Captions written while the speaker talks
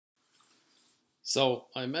So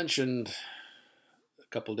I mentioned a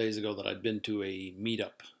couple of days ago that I'd been to a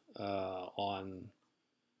meetup on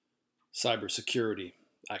cybersecurity.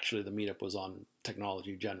 Actually, the meetup was on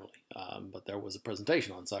technology generally, but there was a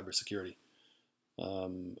presentation on cybersecurity,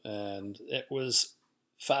 and it was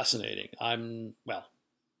fascinating.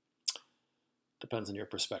 Depends on your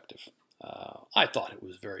perspective. I thought it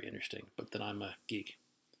was very interesting, but then I'm a geek,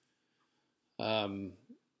 um,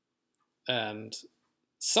 and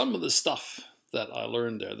some of the stuff that I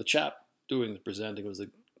learned there. The chap doing the presenting was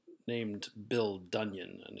named Bill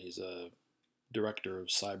Dunyon, and he's a director of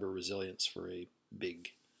cyber resilience for a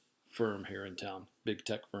big firm here in town, big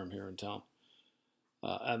tech firm here in town.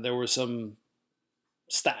 And there were some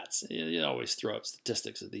stats. You always throw out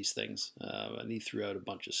statistics of these things, and he threw out a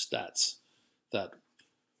bunch of stats that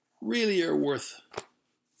really are worth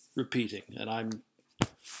repeating. And I'm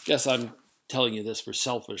telling you this for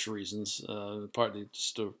selfish reasons, partly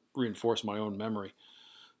just to reinforce my own memory.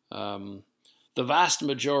 The vast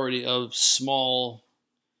majority of small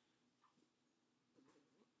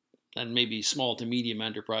and maybe small to medium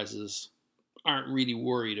enterprises aren't really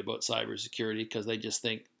worried about cybersecurity because they just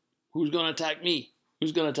think, who's going to attack me?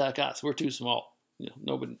 Who's going to attack us? We're too small.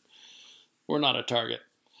 Nobody. We're not a target.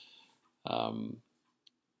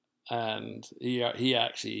 And he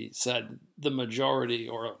actually said the majority,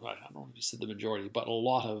 or I don't know if he said the majority, but a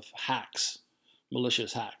lot of hacks,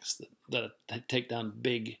 malicious hacks that take down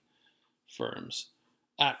big firms,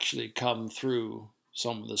 actually come through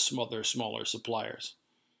some of their smaller suppliers.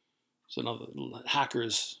 So now the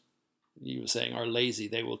hackers, he was saying, are lazy.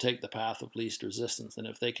 They will take the path of least resistance, and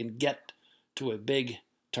if they can get to a big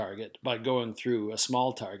target by going through a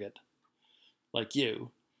small target like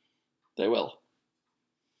you, they will.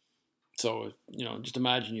 So, just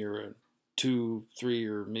imagine you're a 2, 3,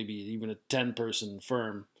 or maybe even a 10-person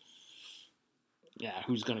firm. Yeah,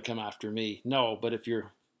 who's going to come after me? No, but if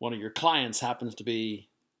one of your clients happens to be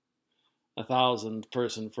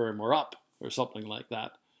 1,000-person firm or up, or something like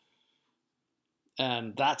that,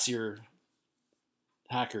 and that's your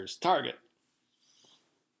hacker's target,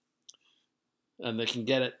 and they can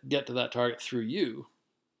get to that target through you,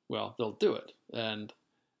 well, they'll do it. And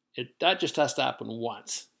that just has to happen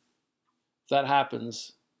once. If that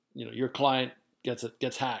happens, your client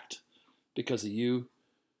gets hacked because of you,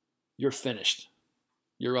 you're finished.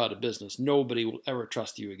 You're out of business. Nobody will ever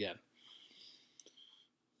trust you again.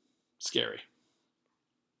 Scary.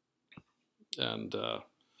 And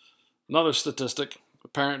another statistic,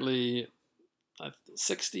 apparently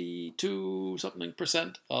 62 something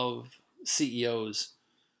percent of CEOs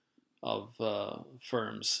of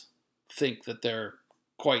firms think that they're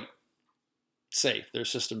quite safe. Their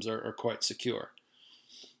systems are quite secure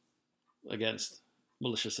against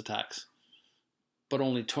malicious attacks. But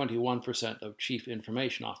only 21% of chief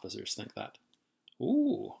information officers think that.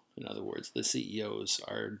 Ooh, in other words, the CEOs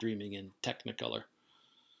are dreaming in technicolor.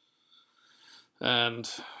 And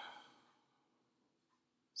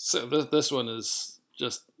so this one is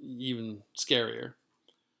just even scarier.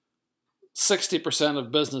 60%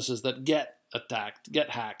 of businesses that get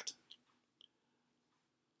hacked,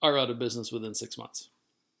 are out of business within 6 months.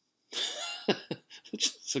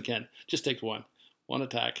 So again, just takes one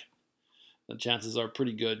attack. The chances are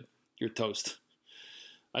pretty good you're toast.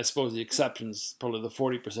 I suppose the exceptions, probably the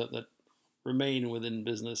 40% that remain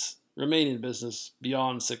in business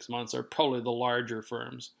beyond 6 months, are probably the larger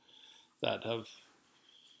firms that have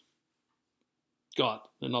got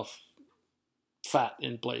enough fat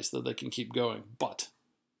in place that they can keep going. But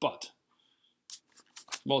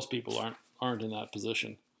most people aren't in that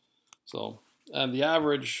position. So, and the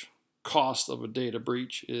average cost of a data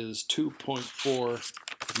breach is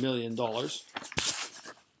 $2.4 million.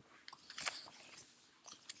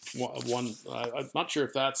 I'm not sure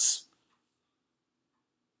if that's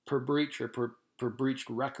per breach or per breached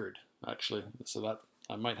record, actually. So that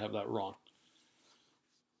I might have that wrong.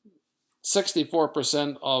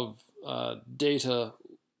 64% of data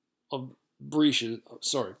of breaches.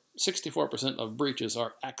 64% of breaches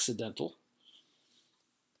are accidental,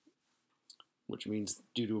 which means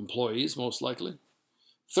due to employees, most likely.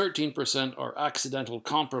 13% are accidental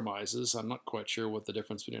compromises. I'm not quite sure what the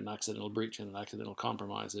difference between an accidental breach and an accidental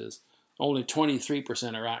compromise is. Only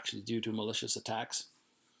 23% are actually due to malicious attacks.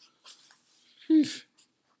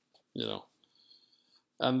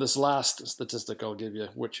 And this last statistic I'll give you,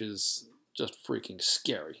 which is just freaking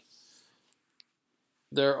scary.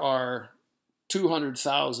 There are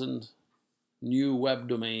 200,000 new web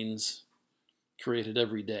domains created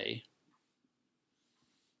every day,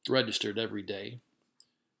 registered every day.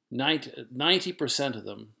 90% of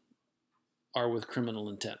them are with criminal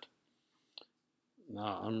intent. No,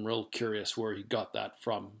 I'm real curious where he got that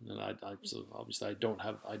from, and so obviously I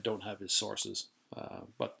don't have his sources.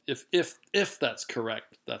 But if that's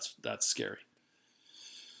correct, that's scary.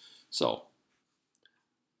 So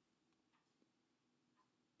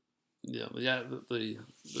yeah, the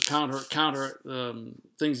counter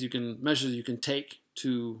things you can measures you can take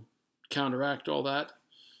to counteract all that.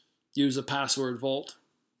 Use a password vault.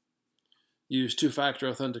 Use two-factor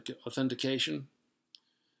authentication.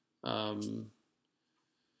 Um,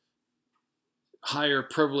 Higher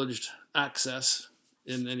privileged access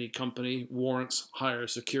in any company warrants higher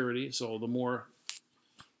security. So the more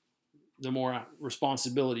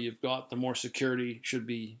responsibility you've got, the more security should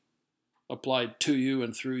be applied to you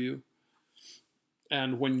and through you.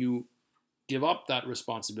 And when you give up that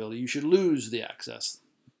responsibility, you should lose the access.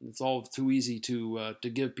 It's all too easy to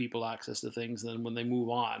give people access to things. And then when they move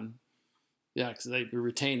on, they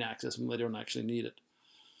retain access when they don't actually need it.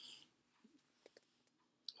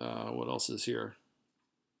 What else is here?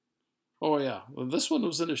 Oh yeah, well, this one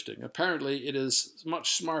was interesting. Apparently, it is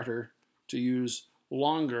much smarter to use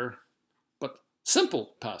longer but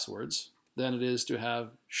simple passwords than it is to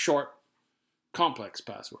have short, complex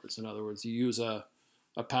passwords. In other words, you use a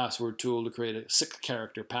password tool to create a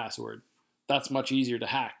 6-character password. That's much easier to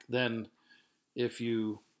hack than if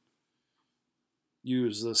you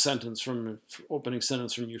use the opening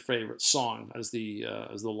sentence from your favorite song as the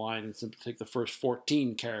line, and simply take the first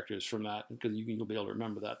 14 characters from that, because you'll be able to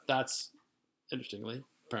remember that. That's, interestingly,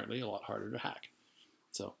 apparently a lot harder to hack.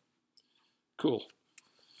 So cool.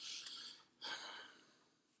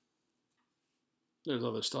 There's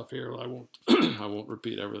other stuff here. I won't I won't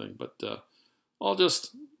repeat everything, but I'll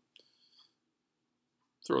just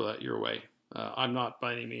throw that your way. I'm not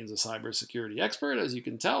by any means a cybersecurity expert, as you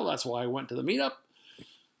can tell. That's why I went to the meetup.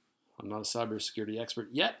 I'm not a cybersecurity expert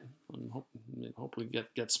yet. I'm hopefully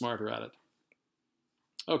get smarter at it.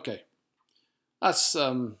 Okay, that's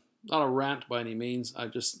not a rant by any means. I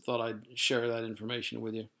just thought I'd share that information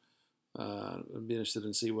with you. I'd be interested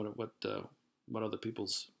in see what other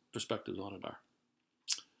people's perspectives on it are.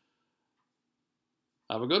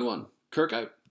 Have a good one. Kirk out.